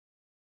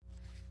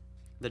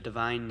The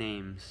Divine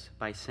Names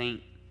by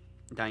Saint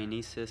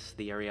Dionysius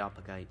the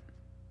Areopagite.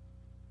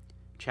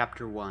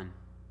 Chapter 1.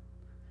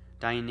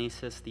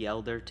 Dionysius the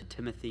Elder to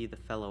Timothy the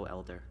Fellow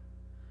Elder.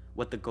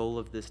 What the goal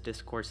of this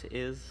discourse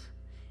is,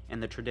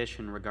 and the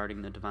tradition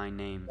regarding the divine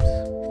names.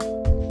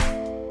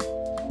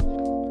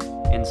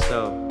 And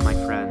so, my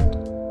friend,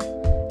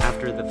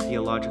 after the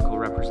theological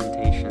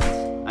representations,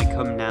 I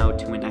come now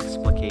to an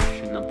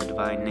explication of the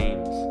divine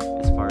names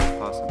as far as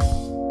possible.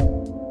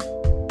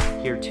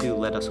 Here too,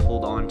 let us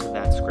hold on to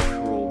that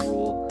scriptural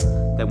rule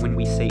that when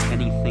we say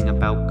anything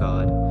about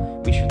God,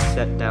 we should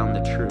set down the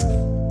truth,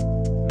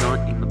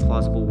 not in the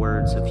plausible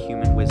words of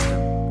human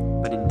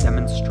wisdom, but in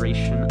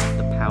demonstration of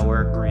the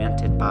power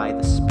granted by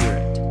the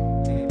Spirit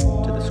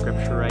to the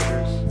scripture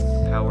writers,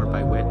 power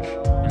by which,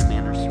 in a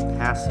manner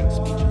surpassing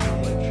speech and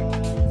knowledge,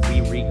 we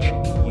reach a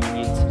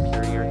union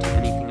superior to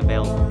anything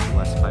available to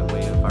us by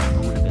way of our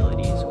own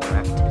abilities or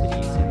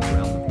activities in the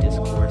realm of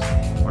discourse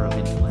or of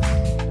intellect.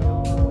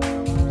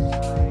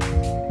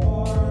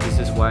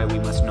 This is why we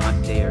must not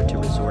dare to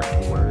resort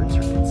to words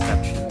or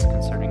conceptions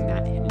concerning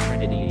that hidden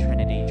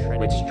Trinity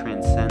which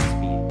transcends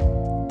being,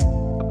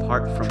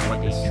 apart from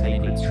what the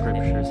sacred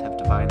scriptures have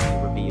divinely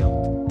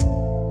revealed.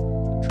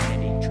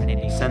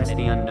 Since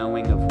the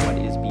unknowing of what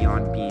is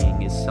beyond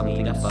being is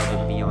something above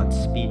and beyond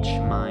speech,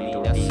 mind,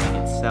 or being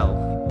itself,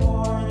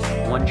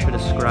 one should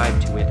ascribe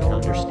to it an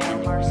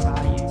understanding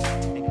of being.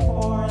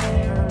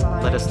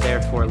 Let us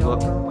therefore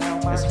look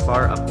as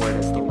far upward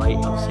as the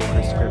light of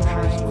sacred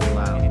scriptures will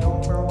allow,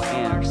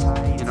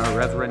 and, in our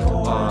reverent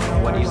awe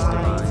of what is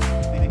divine,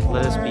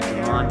 let us be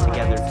drawn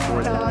together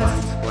toward the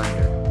divine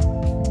splendor.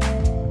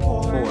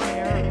 For,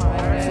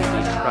 if we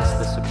may trust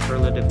the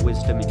superlative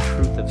wisdom and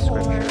truth of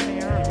Scripture,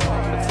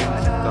 the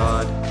things of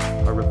God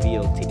are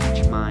revealed to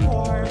each mind in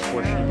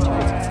proportion to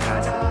its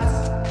capacities.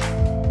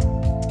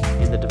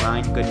 And the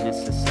divine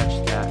goodness is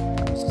such that,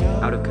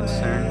 out of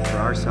concern for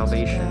our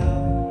salvation,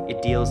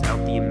 it deals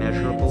out the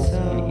immeasurable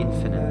in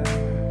infinite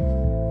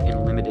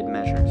and limited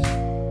measures.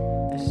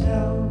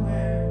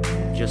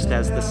 Just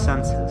as the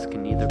senses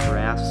can neither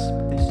grasp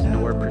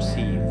nor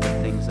perceive the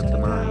things of the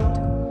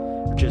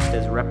mind, just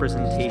as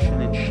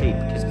representation and shape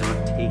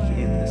cannot take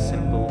in the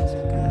simple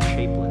and the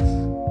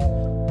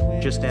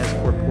shapeless, just as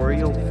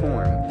corporeal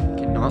form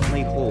cannot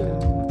lay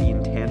hold of the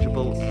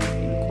intangible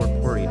and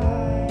incorporeal,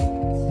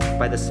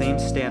 by the same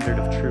standard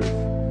of truth,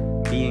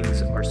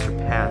 beings are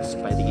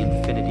surpassed by the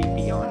infinity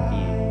beyond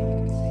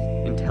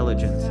being,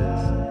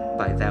 intelligences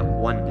by that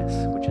oneness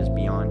which is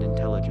beyond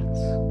intelligence.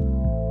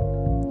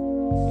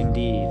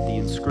 Indeed, the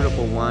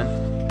inscrutable one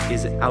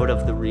is out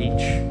of the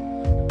reach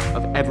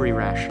of every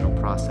rational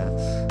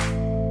process,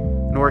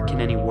 nor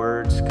can any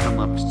words come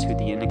up to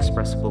the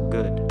inexpressible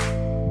good,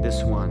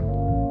 this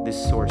one,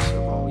 this source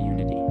of all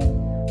unity,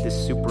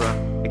 this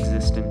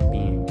supra-existent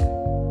being.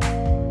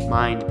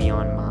 Mind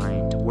beyond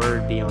mind,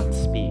 word beyond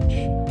speech,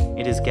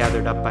 it is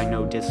gathered up by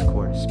no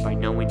discourse, by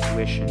no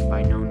intuition,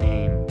 by no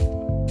name.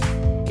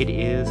 It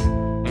is,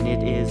 and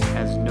it is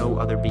as no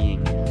other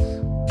being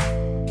is,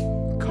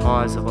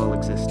 cause of all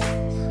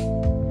existence,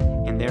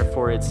 and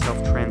therefore its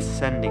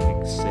self-transcending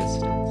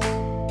existence.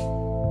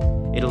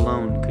 It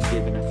alone could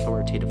give an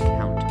authoritative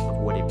account of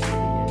what it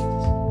really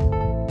is.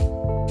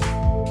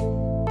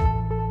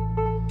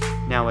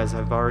 Now, as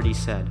I've already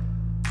said,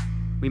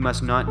 we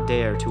must not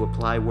dare to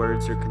apply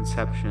words or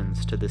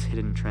conceptions to this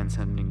hidden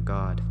transcendent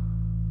God.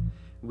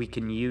 We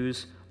can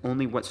use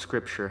only what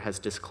Scripture has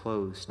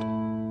disclosed.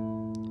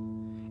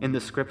 In the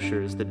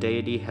Scriptures, the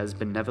deity has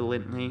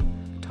benevolently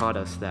taught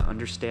us that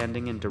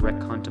understanding and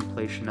direct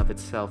contemplation of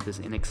itself is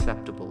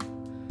inacceptable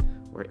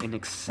or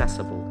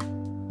inaccessible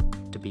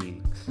to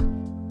beings,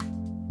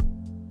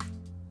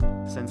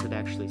 since it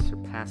actually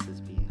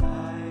surpasses being.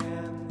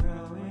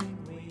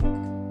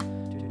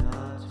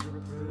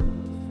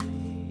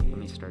 Let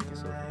me start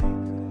this over.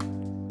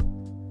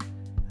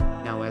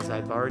 Now, as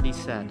I've already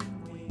said,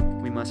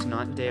 we must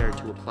not dare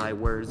to apply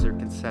words or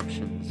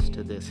conceptions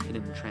to this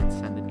hidden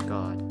transcendent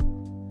God.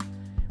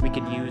 We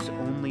can use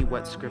only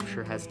what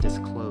Scripture has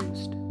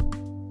disclosed.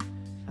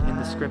 In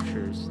the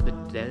Scriptures, the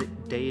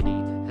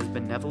deity has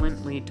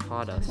benevolently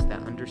taught us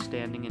that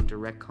understanding and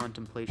direct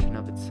contemplation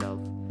of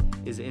itself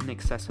is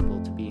inaccessible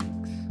to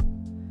beings,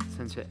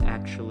 since it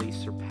actually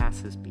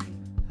surpasses being.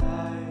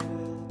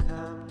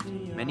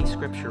 Many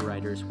Scripture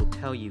writers will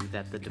tell you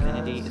that the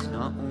divinity is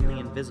not only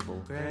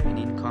invisible and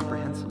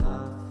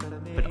incomprehensible,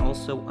 but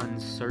also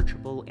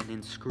unsearchable and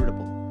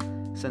inscrutable,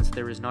 since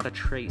there is not a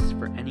trace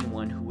for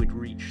anyone who would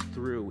reach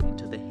through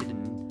into the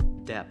hidden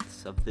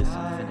depths of this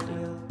infinity.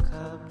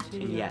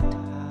 And yet,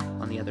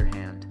 on the other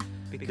hand,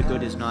 the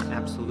good is not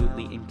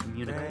absolutely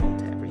incommunicable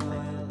to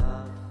everything.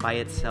 By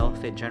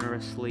itself, it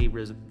generously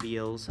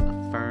reveals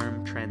a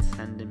firm,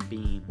 transcendent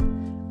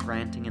being,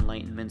 granting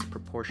enlightenments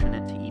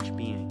proportionate to each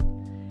being,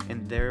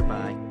 and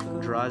thereby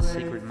draws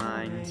sacred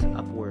minds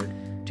upward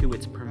to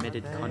its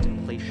permitted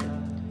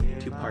contemplation,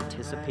 to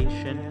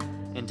participation,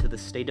 and to the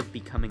state of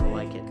becoming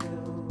like it.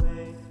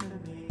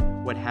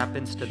 What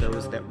happens to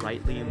those that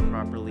rightly and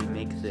properly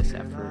make this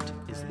effort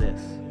is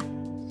this.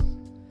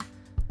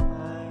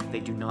 they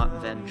do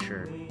not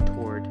venture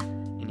toward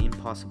an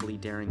impossibly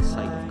daring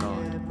sight of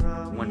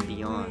God, one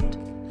beyond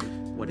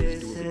what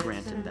is duly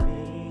granted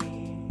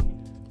them.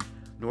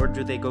 Nor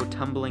do they go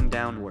tumbling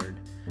downward,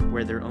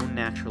 where their own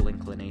natural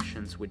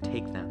inclinations would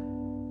take them.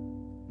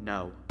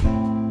 No.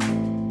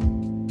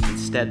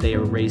 Instead, they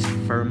are raised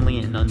firmly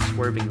and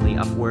unswervingly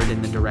upward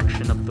in the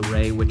direction of the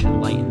ray which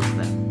enlightens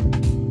them.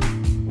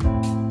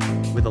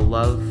 With a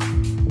love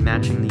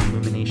matching the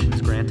illuminations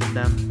granted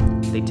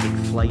them, they take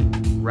flight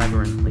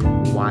reverently,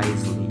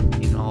 wisely,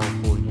 in all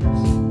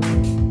holiness.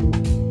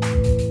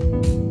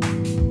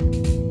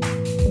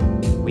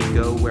 We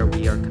go where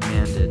we are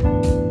commanded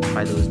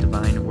by those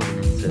divine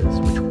ordinances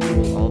which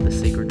rule all the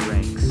sacred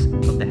ranks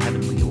of the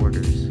heavenly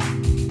orders.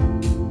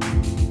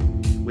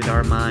 With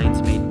our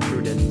minds made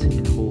prudent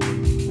and holy,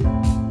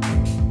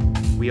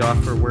 we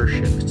offer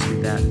worship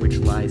to that which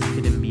lies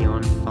hidden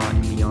beyond thought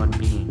and beyond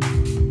being.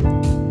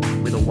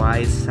 With a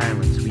wise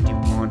silence we do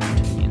honor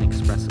to the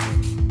inexpressible.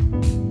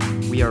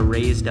 We are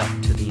raised up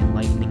to the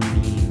enlightening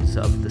beams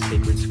of the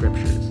sacred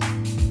scriptures,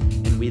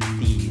 and with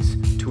these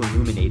to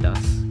illuminate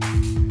us.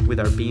 With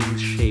our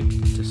beings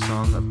shaped to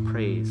song of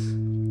praise,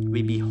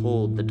 we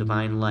behold the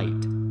divine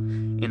light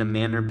in a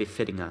manner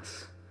befitting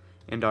us,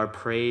 and our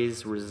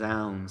praise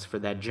resounds for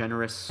that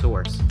generous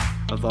source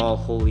of all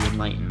holy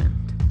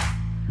enlightenment,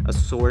 a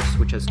source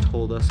which has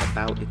told us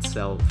about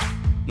itself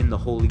in the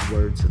holy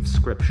words of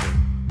Scripture.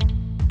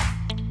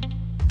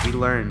 We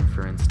learn,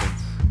 for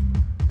instance,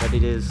 that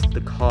it is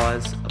the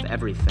cause of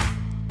everything,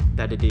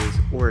 that it is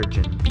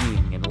origin,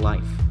 being, and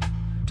life.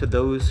 To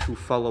those who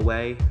fall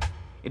away,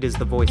 it is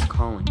the voice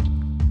calling,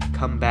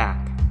 "Come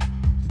back,"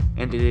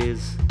 and it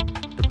is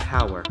the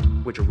power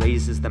which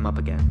raises them up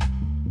again.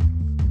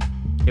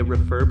 It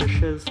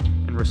refurbishes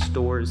and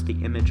restores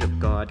the image of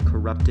God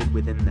corrupted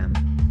within them.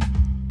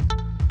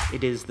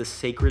 It is the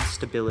sacred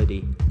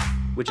stability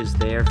which is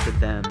there for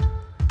them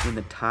when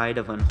the tide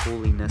of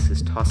unholiness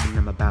is tossing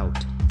them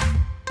about.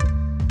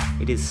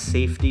 It is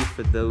safety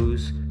for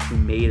those who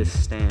made a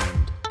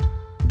stand.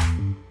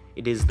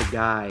 It is the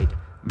guide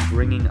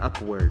bringing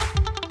upward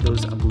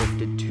those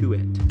uplifted to it,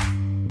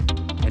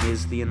 and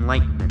is the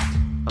enlightenment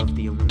of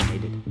the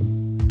illuminated.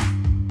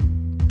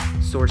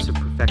 Source of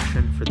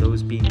perfection for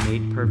those being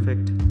made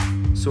perfect,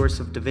 source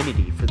of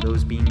divinity for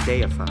those being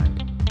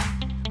deified,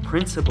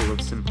 principle of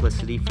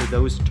simplicity for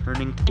those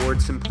turning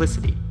toward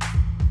simplicity,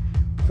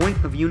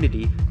 point of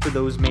unity for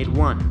those made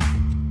one,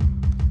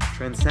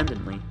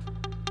 transcendently,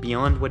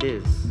 beyond what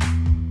is.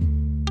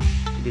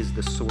 It is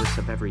the source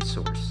of every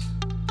source.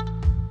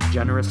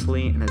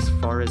 Generously and as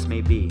far as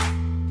may be,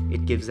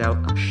 it gives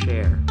out a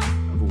share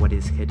of what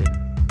is hidden.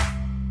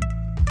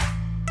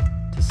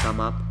 To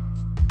sum up,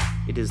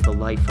 it is the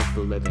life of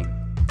the living,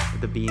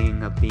 the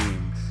being of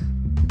beings.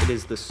 It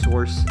is the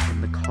source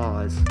and the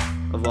cause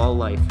of all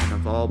life and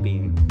of all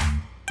being.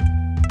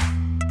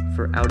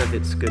 For out of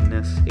its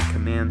goodness it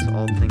commands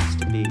all things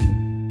to be,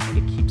 and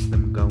it keeps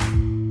them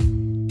going.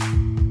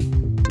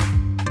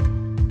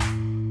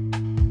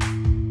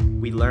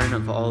 We learn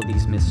of all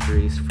these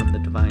mysteries from the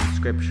divine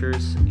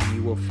scriptures, and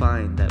you will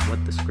find that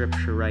what the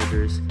scripture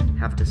writers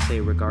have to say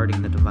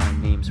regarding the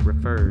divine names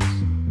refers,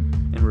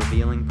 in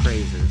revealing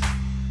praises,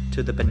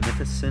 to the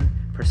beneficent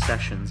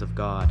processions of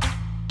God.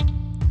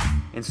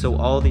 And so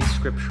all these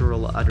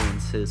scriptural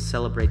utterances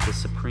celebrate the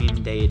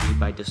supreme deity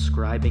by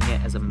describing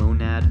it as a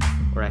monad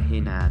or a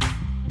hynad,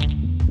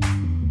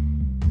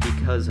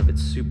 because of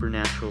its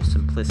supernatural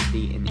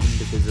simplicity and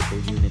indivisible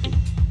unity,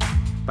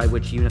 by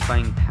which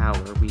unifying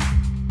power we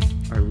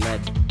are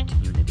led to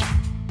unity.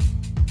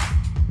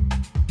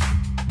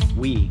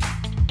 We,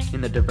 in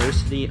the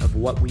diversity of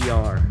what we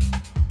are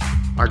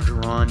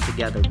drawn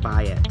together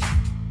by it,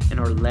 and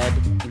are led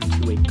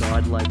into a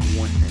godlike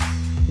oneness,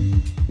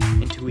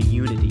 into a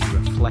unity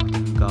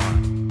reflecting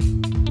God.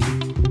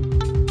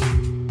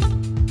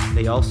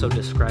 They also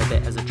describe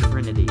it as a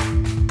trinity,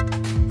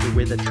 for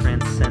with a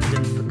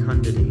transcendent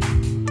fecundity,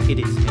 it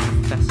is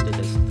manifested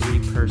as three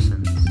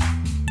persons.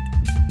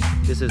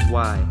 This is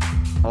why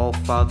all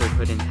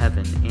fatherhood in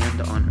heaven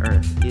and on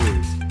earth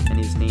is and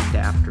is named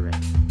after it.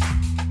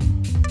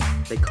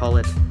 They call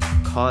it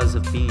cause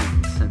of being,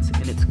 since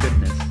in its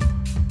goodness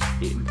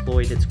it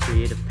employed its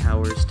creative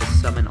powers to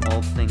summon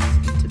all things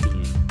into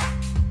being,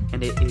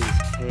 and it is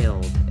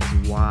hailed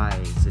as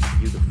wise and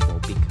beautiful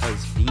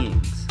because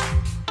beings,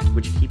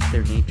 which keep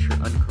their nature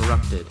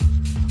uncorrupted,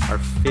 are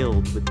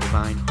filled with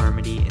divine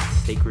harmony and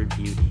sacred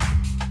beauty.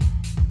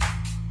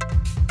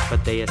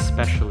 But they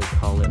especially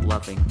call it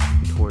loving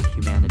toward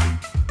humanity,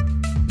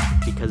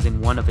 because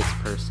in one of its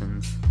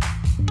persons,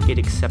 it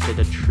accepted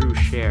a true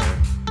share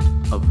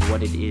of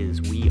what it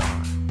is we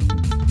are,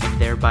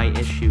 and thereby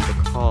issued a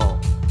call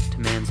to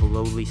man's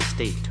lowly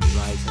state to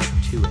rise up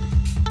to it.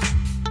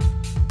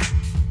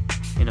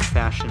 In a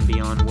fashion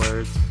beyond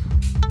words,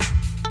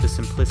 the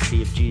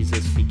simplicity of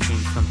Jesus became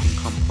something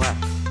complex.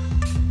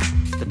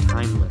 The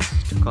timeless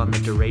took on the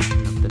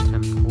duration of the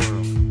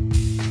temporal,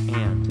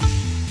 and,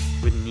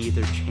 with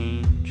neither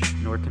change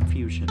nor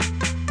confusion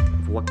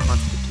of what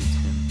constitutes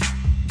him,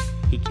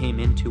 he came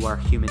into our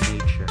human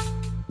nature,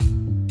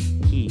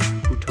 He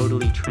who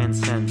totally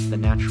transcends the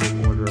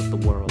natural order of the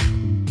world.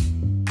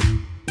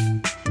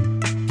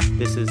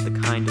 This is the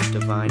kind of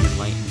divine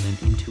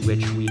enlightenment into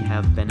which we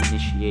have been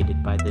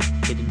initiated by the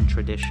hidden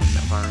tradition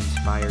of our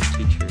inspired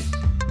teachers,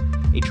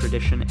 a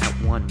tradition at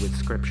one with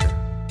Scripture.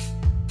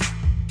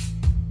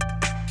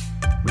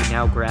 We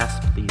now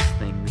grasp these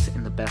things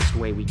in the best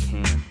way we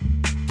can,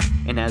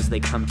 and as they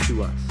come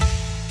to us,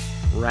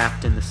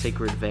 wrapped in the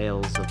sacred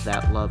veils of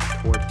that love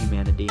toward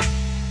humanity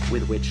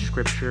with which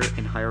Scripture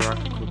and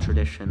hierarchical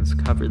traditions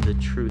cover the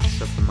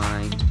truths of the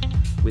mind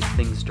with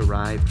things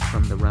derived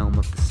from the realm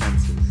of the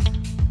senses.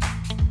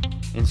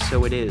 And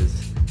so it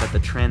is that the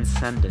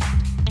transcendent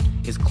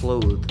is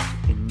clothed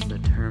in the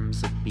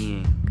terms of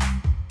being,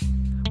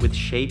 with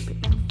shape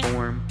and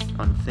form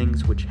on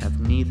things which have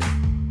neither,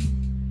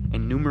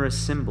 and numerous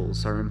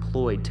symbols are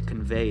employed to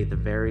convey the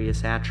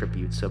various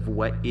attributes of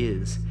what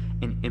is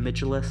an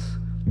imageless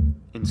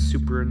and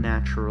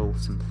supernatural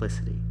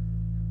simplicity.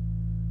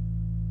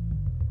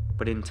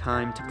 But in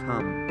time to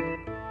come,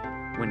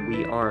 when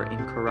we are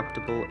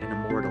incorruptible and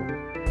immortal,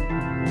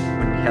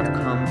 when we have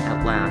come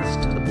at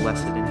last to the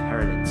blessed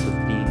inheritance of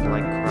being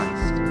like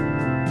Christ,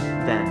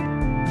 then,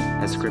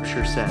 as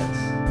Scripture says,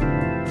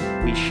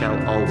 we shall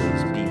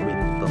always be with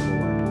the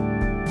Lord.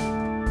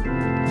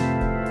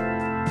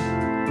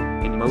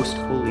 In most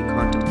holy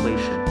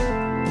contemplation,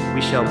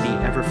 we shall be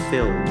ever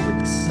filled with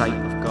the sight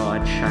of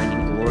God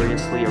shining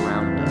gloriously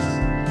around us,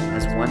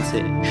 as once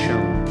it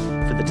shone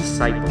for the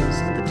disciples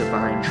of the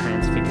divine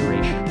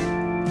transfiguration.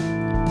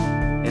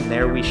 And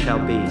there we shall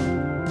be,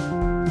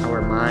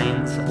 our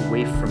minds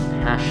away from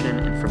passion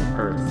and from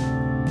earth,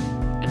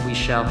 and we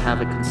shall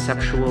have a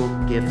conceptual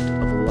gift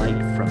of light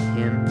from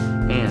Him,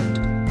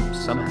 and,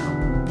 somehow,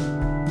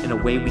 in a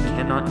way we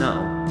cannot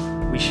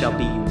know, we shall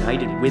be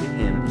united with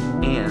Him,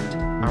 and,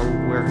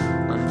 our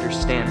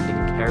understanding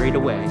carried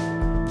away,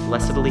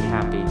 blessedly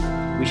happy,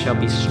 we shall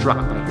be struck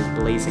by His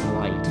blazing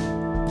light.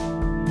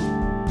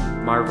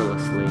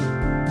 Marvelously,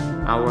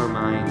 our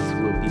minds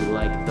will be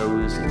like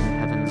those in the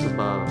heavens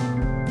above.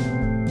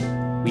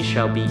 We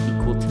shall be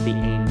equal to the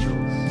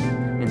angels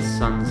and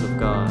sons of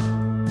God,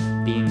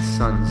 being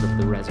sons of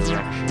the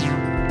resurrection.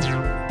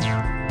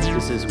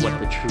 This is what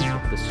the truth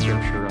of the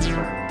Scripture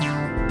affirms.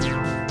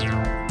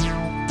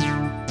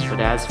 But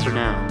as for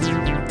now,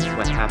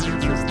 what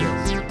happens is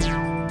this.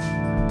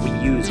 We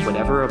use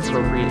whatever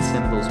appropriate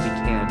symbols we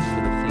can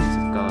for the things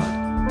of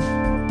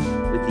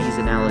God. With these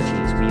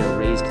analogies, we are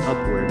raised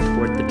upward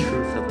toward the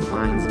truth of the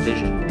mind's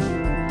vision,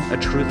 a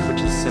truth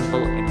which is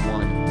simple and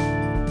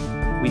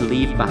one. We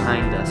leave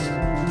behind us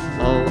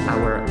all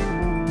our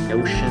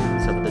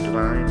notions of the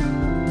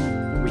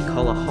divine. We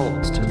call a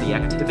halt to the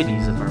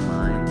activities of our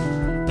mind,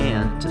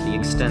 and, to the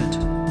extent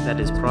that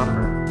is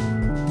proper,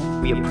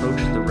 we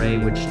approach the ray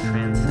which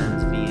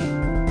transcends being.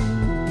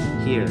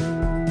 Here,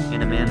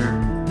 in a manner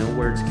no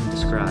words can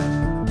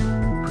describe,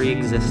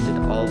 pre-existed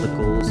all the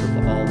goals of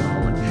all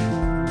knowledge,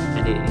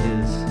 and it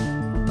is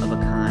of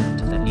a kind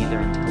that neither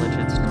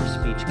intelligence nor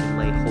speech can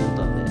lay hold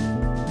of it,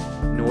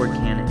 nor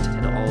can it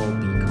at all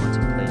be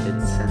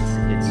contemplated, since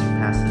it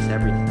surpasses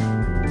everything,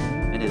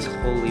 and is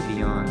wholly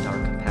beyond our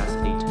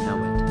capacity to know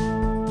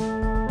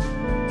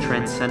it.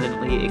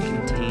 Transcendently, it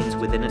contains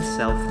within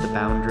itself the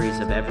boundaries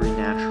of every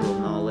natural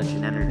knowledge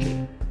and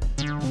energy.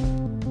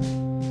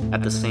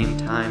 At the same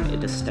time,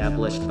 it is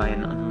established by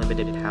an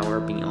unlimited power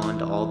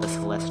beyond all the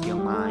celestial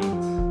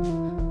minds.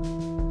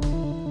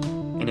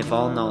 And if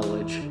all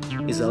knowledge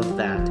is of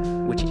that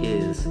which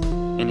is,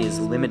 and is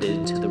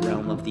limited to the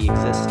realm of the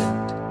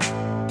existent,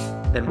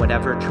 then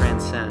whatever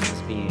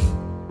transcends being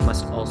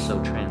must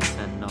also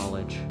transcend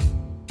knowledge.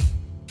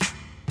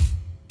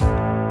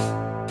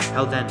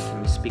 How then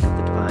can we speak of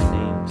the divine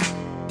names?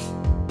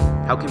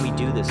 How can we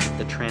do this if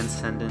the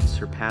transcendent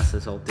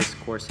surpasses all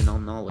discourse and all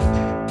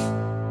knowledge?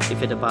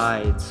 If it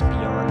abides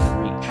beyond the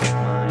reach of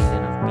mind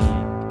and of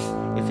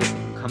being, if it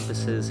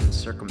encompasses and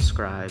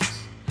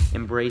circumscribes,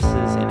 embraces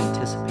and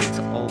anticipates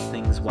all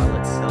things while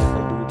itself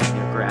eluding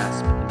their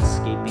grasp and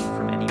escaping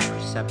from any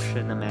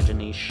perception,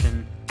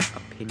 imagination,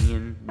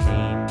 opinion,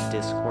 name,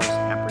 discourse,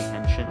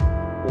 apprehension,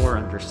 or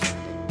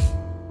understanding?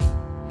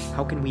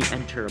 How can we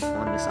enter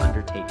upon this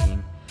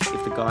undertaking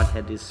if the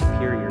Godhead is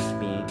superior to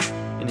being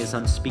and is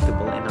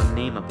unspeakable and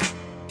unnameable?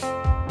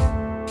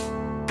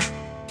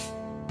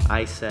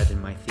 I said in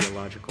my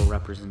theological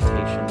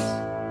representations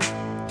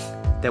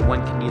that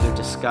one can neither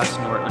discuss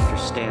nor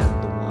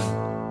understand the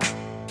one,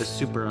 the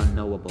super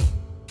unknowable,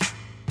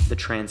 the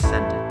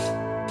transcendent,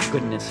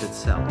 goodness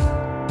itself,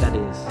 that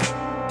is,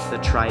 the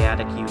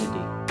triadic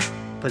unity,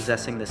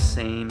 possessing the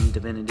same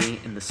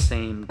divinity and the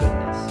same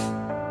goodness.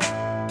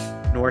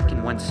 Nor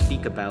can one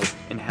speak about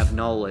and have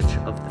knowledge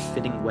of the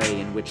fitting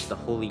way in which the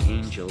holy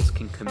angels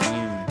can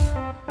commune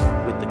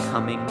with the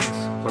comings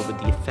or with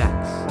the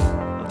effects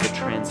of the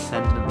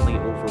transcendently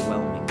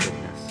overwhelming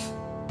goodness.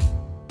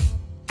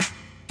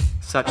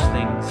 Such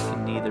things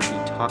can neither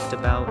be talked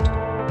about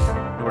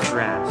nor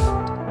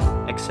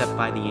grasped, except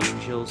by the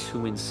angels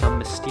who in some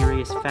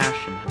mysterious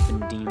fashion have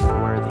been deemed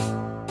worthy.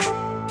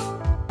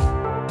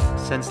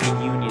 Sense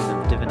the union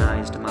of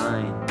divinized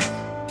minds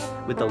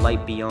with the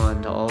light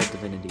beyond all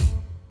divinity.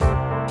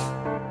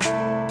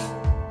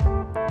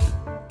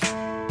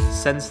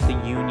 Sense the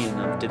union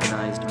of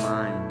divinized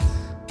minds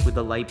with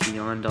the light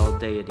beyond all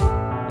deity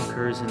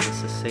occurs in the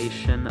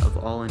cessation of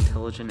all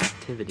intelligent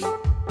activity.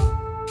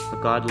 A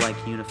godlike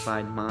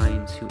unified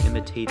minds who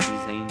imitate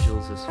these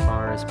angels as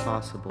far as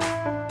possible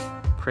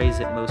praise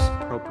it most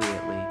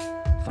appropriately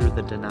through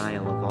the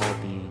denial of all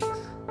beings.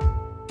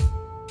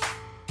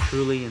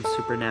 Truly and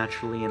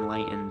supernaturally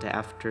enlightened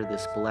after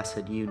this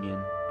blessed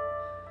union,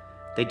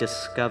 they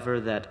discover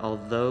that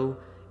although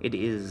it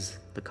is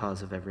the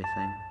cause of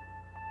everything,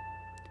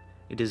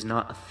 it is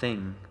not a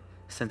thing,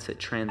 since it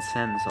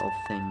transcends all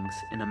things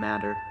in a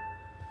manner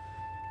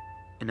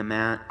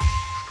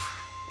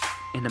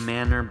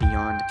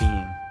beyond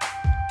being.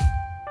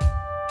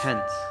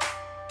 Hence,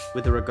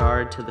 with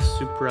regard to the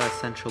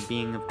supra-essential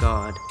being of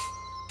God,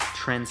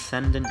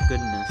 transcendent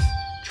goodness,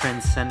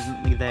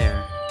 transcendently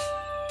there,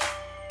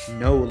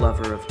 no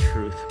lover of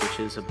truth which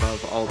is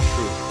above all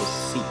truth will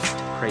seek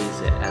to praise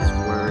it as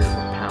word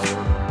or power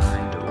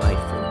behind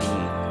life or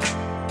being.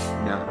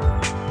 No.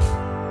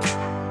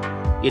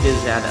 It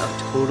is at a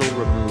total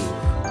remove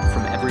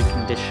from every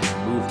condition,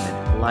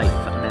 movement,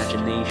 life,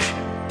 imagination,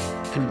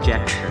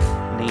 conjecture,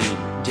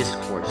 name,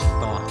 discourse,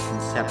 thought,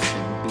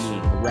 conception,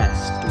 being,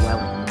 rest,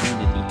 dwelling,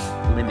 unity,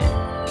 limit,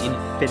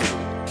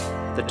 infinity,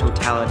 the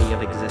totality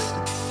of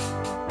existence.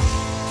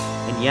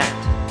 And yet,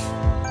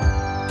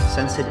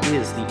 since it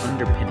is the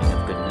underpinning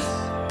of goodness,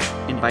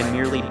 and by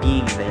merely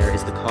being there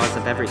is the cause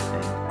of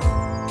everything,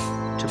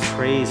 to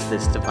praise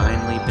this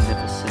divinely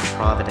beneficent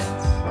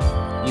providence,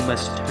 you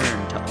must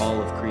turn to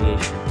all of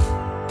creation.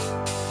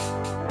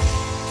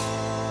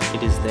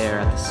 It is there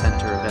at the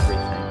center of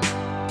everything,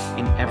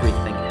 and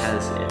everything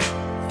has it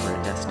for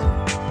a destiny.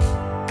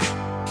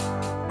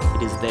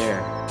 It is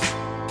there,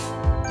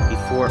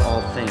 before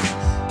all things,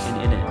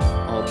 and in it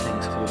all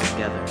things hold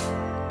together.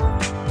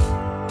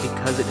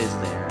 Because it is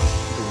there,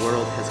 the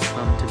world has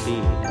come to be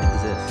and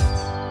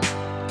exists.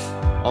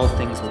 All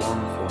things long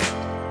for it.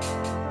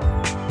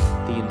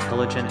 The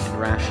intelligent and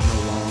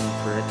rational long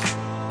for it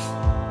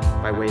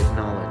by way of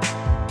knowledge.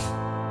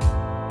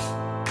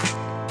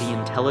 The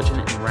intelligent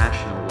and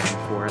rational long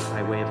for it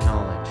by way of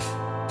knowledge.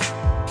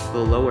 The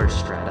lower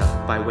strata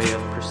by way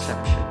of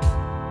perception.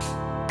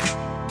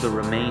 The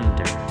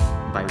remainder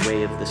by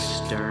way of the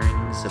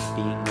stirrings of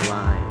being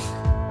alive,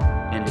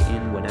 and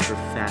in whatever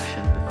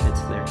fashion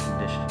befits their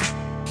condition.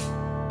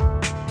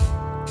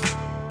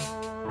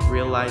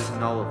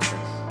 Realizing all of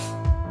this,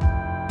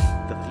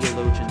 the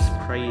theologians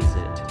praise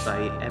it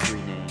by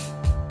every name,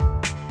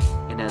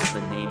 and as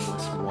the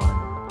nameless one.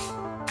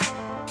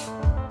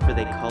 For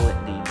they call it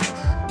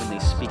nameless when they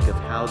speak of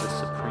how the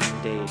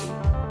supreme deity,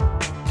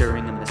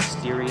 during a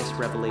mysterious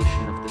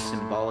revelation of the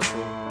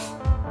symbolical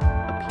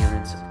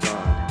appearance of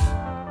God,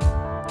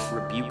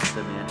 rebuked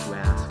the man who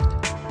asked,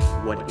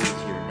 "What is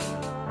your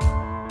name?"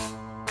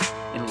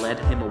 and led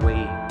him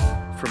away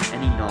from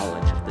any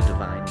knowledge of the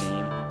divine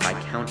name by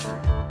counter.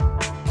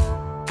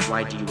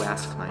 "Why do you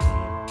ask my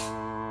name,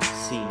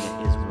 seeing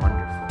it is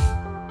wonderful?"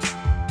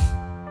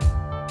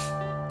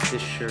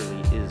 This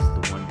surely is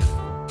the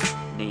wonderful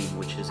name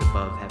which is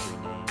above every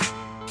name,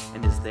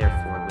 and is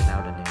therefore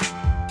without a name.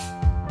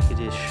 It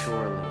is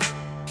surely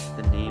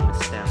the name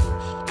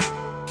established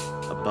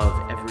above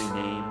every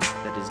name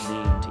that is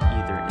named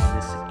either in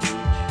this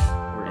age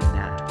or in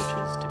that which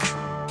is to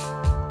come.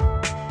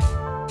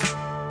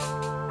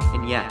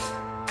 And yet,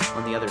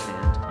 on the other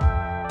hand,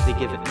 they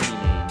give it many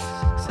names,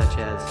 such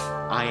as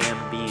I am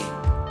being,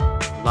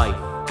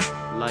 life,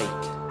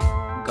 light,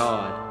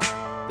 God,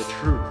 the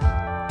truth.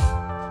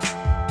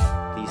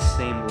 These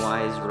same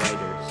wise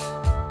writers,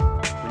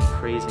 when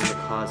praising the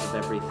cause of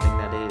everything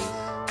that is,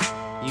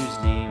 use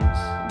names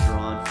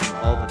drawn from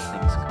all the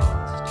things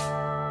caused.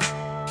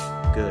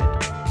 Good,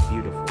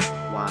 beautiful,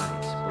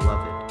 wise,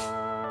 beloved,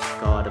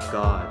 God of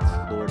gods,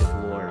 Lord of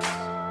lords,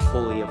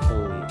 Holy of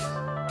holies,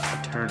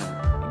 eternal,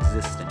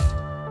 existent,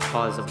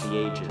 cause of the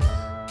ages.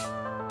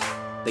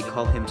 They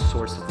call him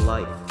source of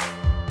life,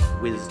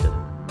 wisdom,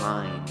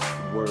 mind,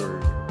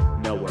 word,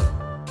 knower,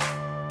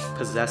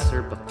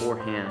 possessor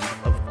beforehand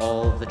of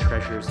all the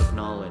treasures of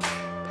knowledge,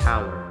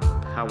 power,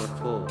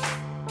 powerful,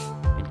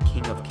 and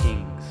King of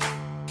kings,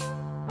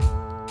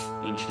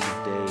 Ancient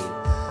of days,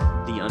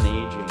 the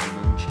unaging and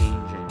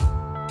unchanging,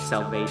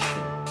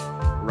 salvation,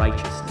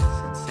 righteousness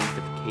and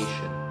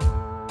sanctification,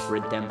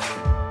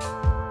 redemption,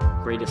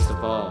 greatest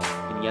of all,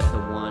 and yet the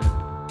one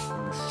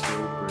in the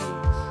still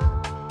breeze.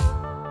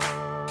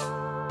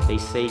 They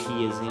say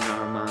he is in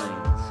our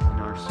minds, in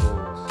our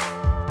souls,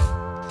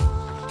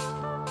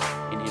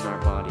 and in our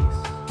bodies,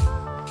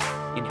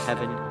 in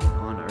heaven and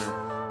on earth,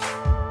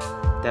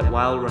 that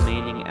while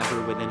remaining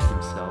ever within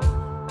himself,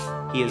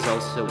 he is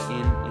also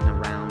in and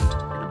around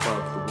and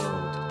above the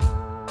world,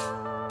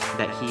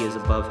 that he is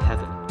above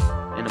heaven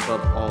and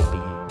above all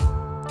being,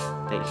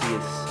 that he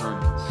is sun,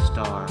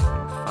 star,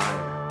 and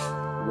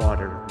fire,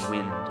 water,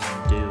 wind,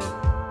 and dew,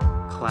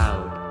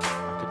 cloud,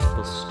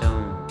 archetypal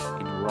stone,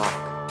 and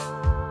rock,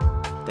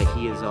 that he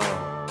he is all,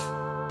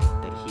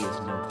 that he is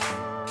no thing.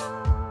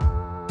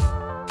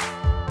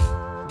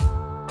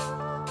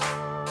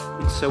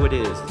 And so it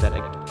is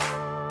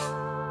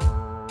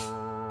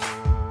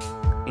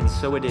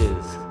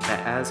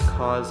that as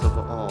cause of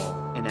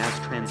all, and as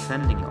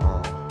transcending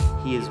all,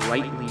 he is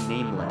rightly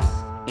nameless,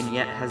 and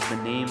yet has the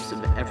names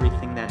of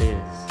everything that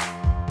is.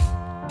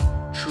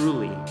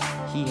 Truly,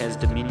 he has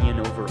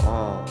dominion over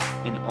all,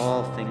 and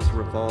all things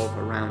revolve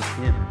around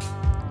him,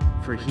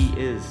 for he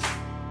is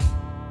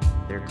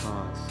their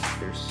cause,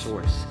 their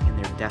source,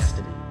 and their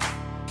destiny.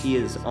 He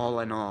is all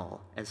in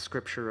all, as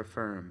Scripture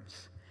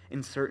affirms,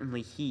 and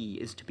certainly he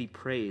is to be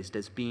praised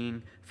as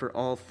being for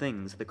all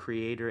things the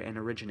creator and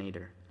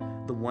originator,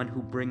 the one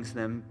who brings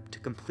them to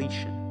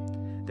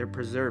completion, their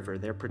preserver,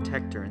 their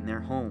protector, and their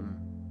home,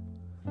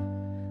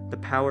 the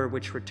power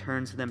which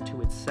returns them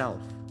to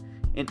itself,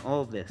 and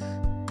all this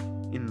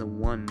in the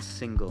one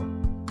single,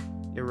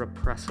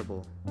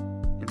 irrepressible,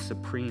 and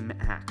supreme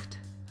act.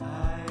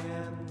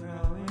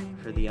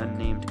 For the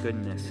unnamed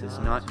goodness is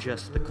not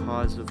just the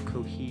cause of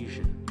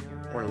cohesion,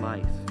 or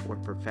life, or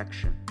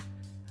perfection,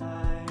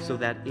 so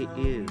that it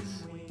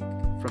is,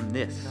 from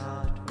this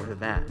or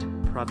that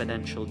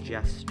providential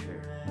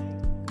gesture,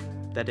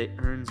 that it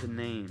earns a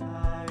name,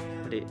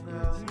 but it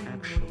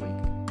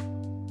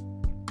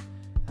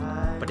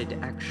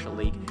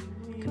actually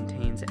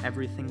contains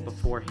everything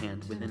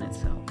beforehand within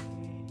itself,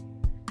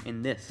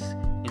 and this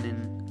in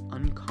an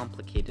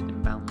uncomplicated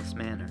and boundless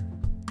manner.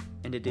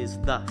 And it is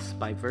thus,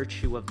 by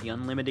virtue of the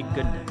unlimited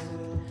goodness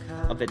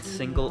of its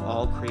single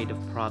all-creative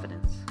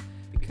providence.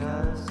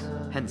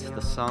 Hence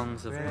the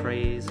songs of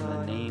praise and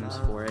the names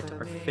for it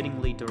are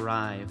fittingly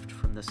derived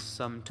from the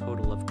sum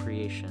total of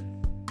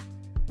creation.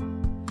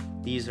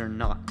 These are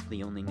not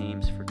the only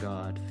names for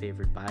God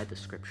favored by the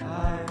Scripture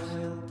writers,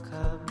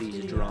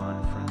 these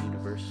drawn from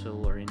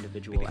universal or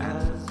individual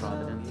acts of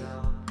providence,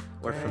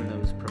 or from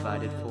those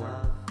provided for.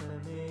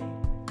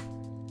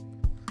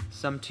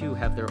 Some too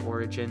have their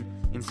origin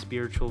in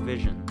spiritual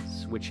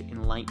visions, which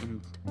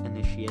enlightened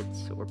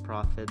initiates or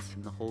prophets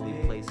in the holy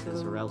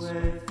places or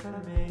elsewhere.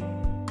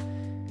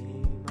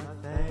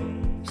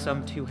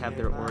 Some too have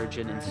their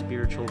origin in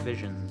spiritual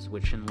visions,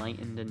 which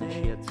enlightened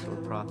initiates or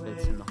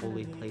prophets in the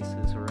holy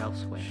places or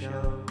elsewhere.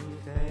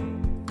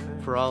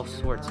 For all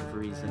sorts of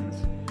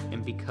reasons,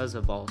 and because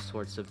of all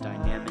sorts of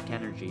dynamic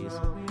energies,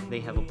 they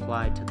have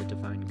applied to the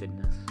divine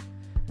goodness,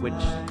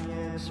 which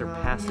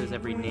surpasses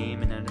every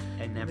name and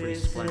every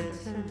splendor,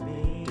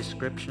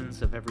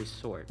 descriptions of every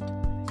sort,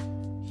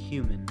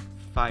 human,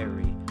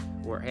 fiery,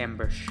 or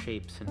amber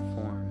shapes and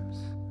forms.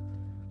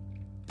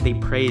 They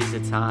praise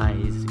its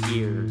eyes,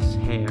 ears,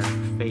 hair,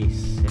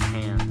 face, and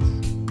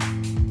hands,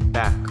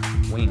 back,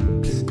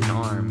 wings, and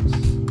arms,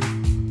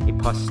 a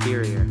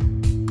posterior,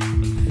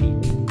 and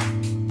feet.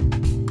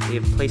 They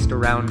have placed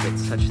around it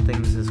such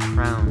things as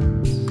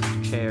crowns,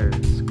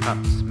 chairs,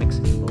 cups,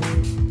 mixing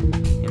bowls,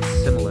 and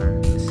similar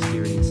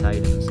mysterious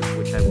items of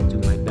which I will do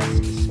my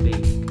best to speak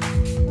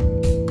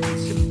in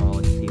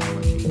symbolic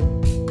theology.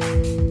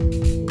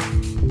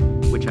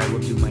 Which I will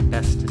do my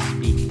best to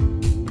speak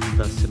in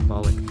the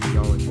symbolic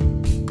theology.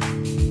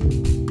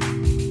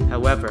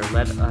 However,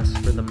 let us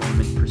for the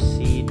moment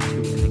proceed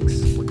to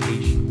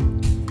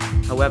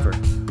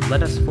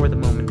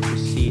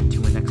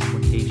an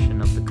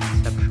explication of the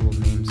conceptual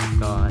names of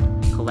God,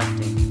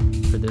 collecting,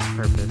 for this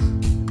purpose,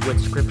 what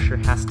Scripture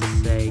has to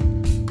say,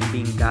 and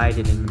being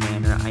guided in the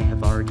manner I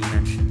have already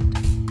mentioned.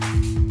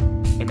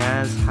 And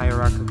as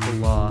hierarchical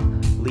law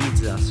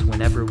leads us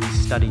whenever we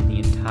study the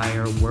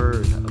entire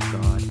Word of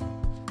God,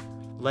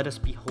 let us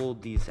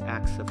behold these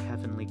acts of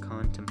heavenly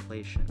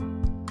contemplation,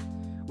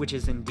 which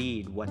is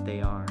indeed what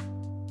they are,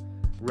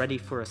 ready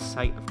for a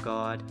sight of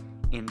God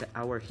and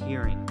our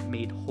hearing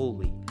made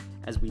holy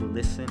as we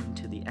listen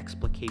to the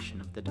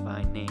explication of the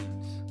divine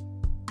names,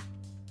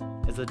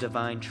 as the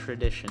divine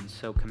tradition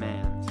so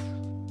commands.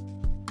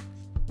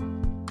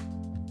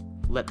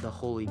 Let the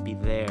holy be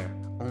there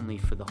only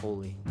for the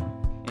holy,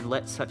 and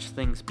let such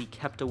things be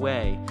kept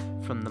away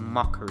from the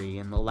mockery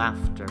and the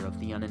laughter of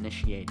the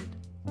uninitiated.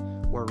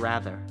 Or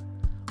rather,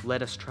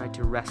 let us try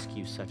to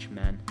rescue such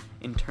men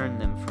and turn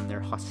them from their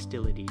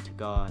hostility to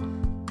God.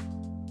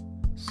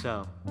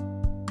 So,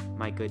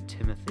 my good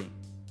Timothy,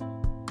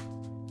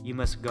 you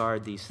must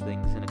guard these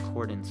things in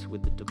accordance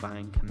with the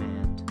divine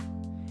command,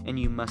 and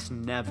you must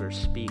never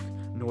speak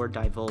nor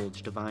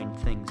divulge divine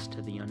things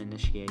to the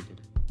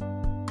uninitiated.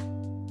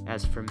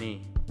 As for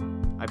me,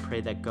 I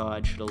pray that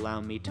God should allow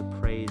me to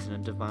praise in a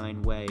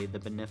divine way the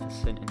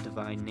beneficent and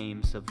divine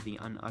names of the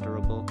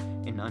unutterable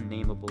and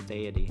unnameable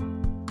deity,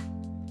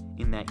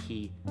 in that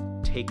he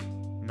take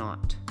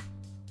not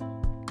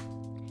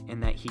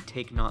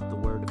the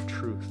word of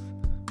truth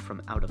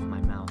from out of my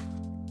mouth.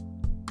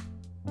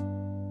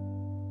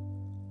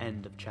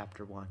 End of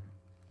chapter 1.